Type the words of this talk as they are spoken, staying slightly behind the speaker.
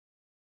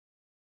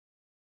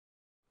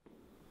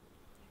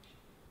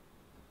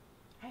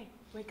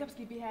Wake up,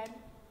 sleepyhead.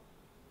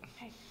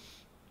 Hey.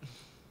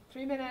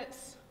 3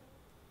 minutes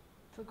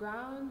till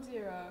ground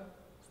zero.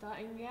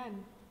 Starting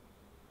again.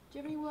 Do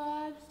you have any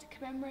words to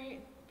commemorate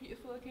a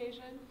beautiful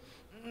occasion?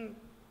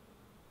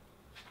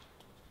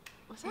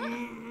 What's that?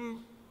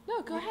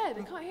 No, go ahead.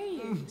 I can't hear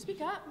you.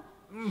 Speak up.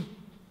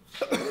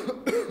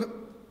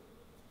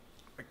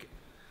 I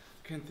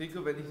can't think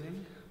of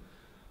anything.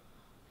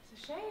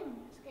 It's a shame.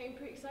 It's getting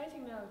pretty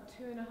exciting now.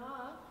 2.5.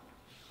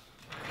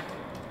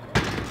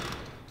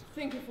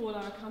 Think of all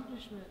our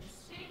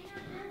accomplishments. Take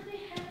your dirty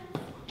hands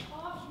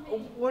off me. Oh,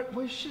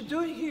 what is she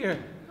doing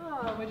here?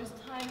 Oh, we're just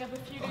tying up a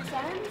few loose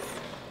ends.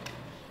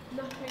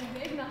 Nothing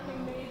big,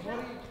 nothing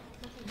major.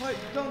 Why,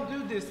 don't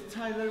do this,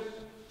 Tyler.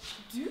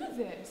 Do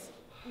this?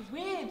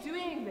 We're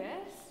doing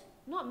this.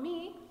 Not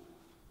me.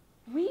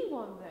 We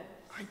want this.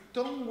 I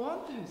don't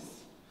want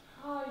this.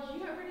 Oh, you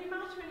don't really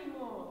matter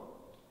anymore.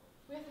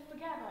 We have to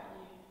forget about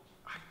you.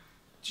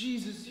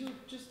 Jesus, you're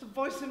just a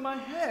voice in my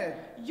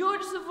head. You're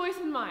just a voice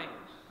in mine.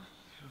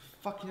 You're a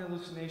fucking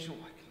hallucination.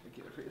 Why can't I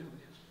get rid of you?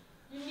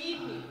 You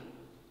need me.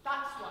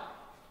 That's why.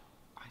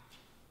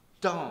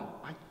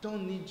 I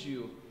don't need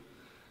you.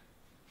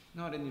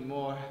 Not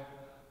anymore.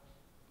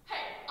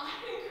 Hey, I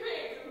can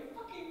create some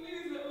fucking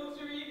loser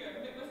alter ego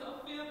and make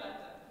myself feel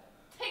better.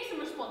 Take some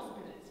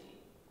responsibility.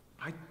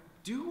 I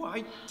do.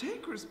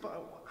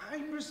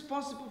 I'm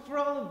responsible for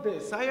all of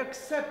this. I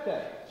accept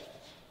that.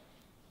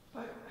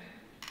 But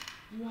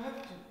you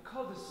have to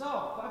call this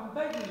off. I'm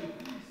begging you,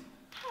 please.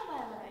 Have I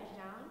ever let you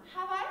down?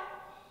 Have I?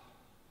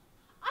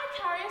 I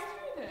carry us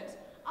through this.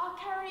 I'll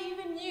carry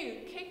even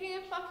you, kicking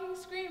and fucking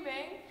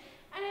screaming,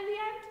 and in the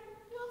end,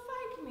 you'll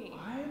thank me.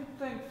 I'm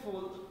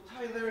thankful,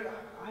 Tyler.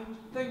 I'm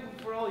thankful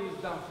for all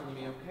you've done for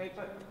me, okay?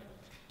 But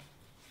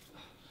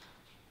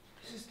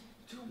this is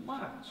too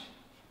much.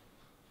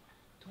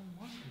 I don't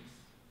want this.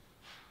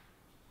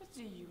 What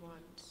do you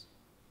want?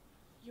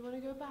 You want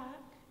to go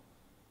back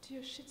to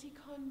your shitty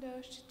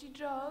condo, shitty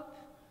job,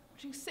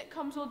 watching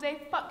sitcoms all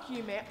day? Fuck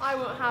you, mate. I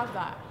won't have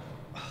that.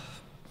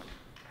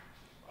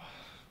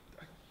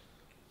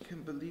 I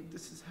can't believe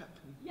this is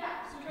happening.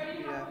 Yeah, so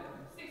ready to happen.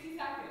 60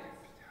 seconds.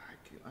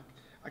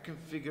 I can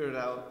figure it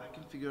out. I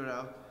can figure it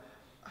out.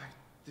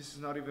 This is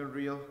not even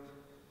real.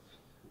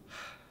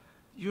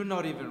 You're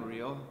not even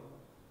real.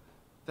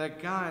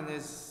 That gun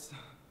is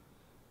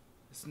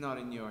not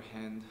in your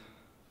hand.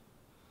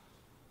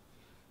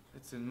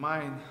 It's in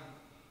mine.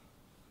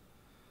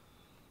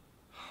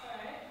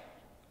 Alright.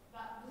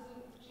 That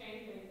doesn't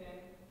change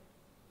anything.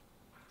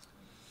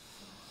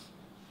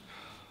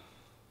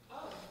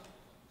 Oh.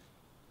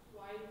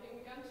 Why are you putting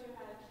a gun to your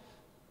head?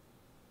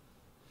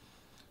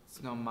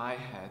 It's not my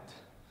head.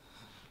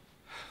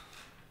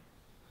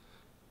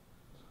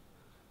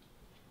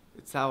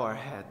 It's our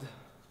head.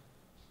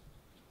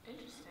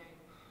 Interesting.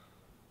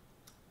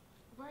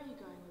 Where are you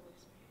going with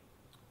this, mate?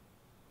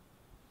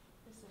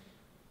 Listen,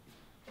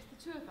 it's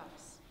the two of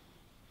us.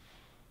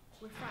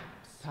 We're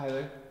friends.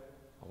 Tyler,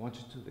 I want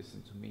you to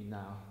listen to me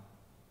now.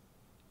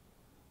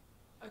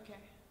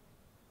 Okay.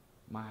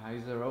 My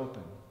eyes are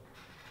open.